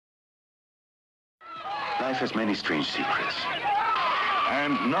Life has many strange secrets.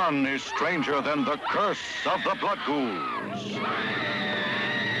 And none is stranger than the curse of the blood-ghouls.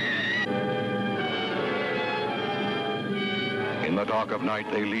 In the dark of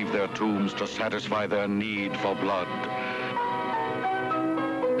night, they leave their tombs to satisfy their need for blood.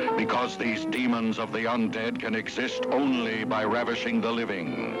 Because these demons of the undead can exist only by ravishing the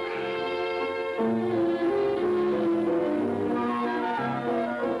living.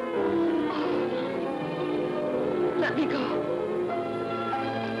 Let me go.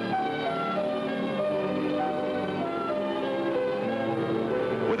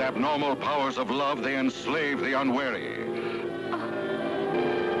 With abnormal powers of love, they enslave the unwary.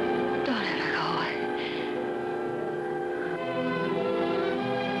 Don't let her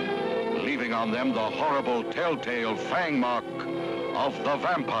go. Leaving on them the horrible telltale fang mark of the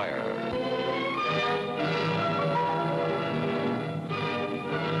vampire.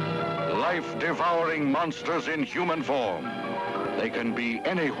 Life-devouring monsters in human form. They can be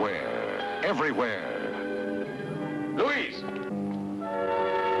anywhere, everywhere. Louise!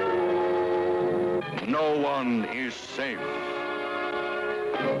 No one is safe.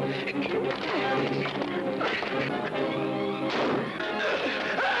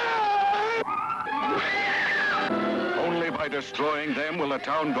 Only by destroying them will a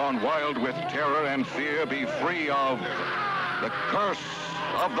town gone wild with terror and fear be free of the curse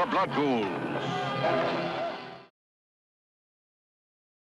of the blood-ghouls.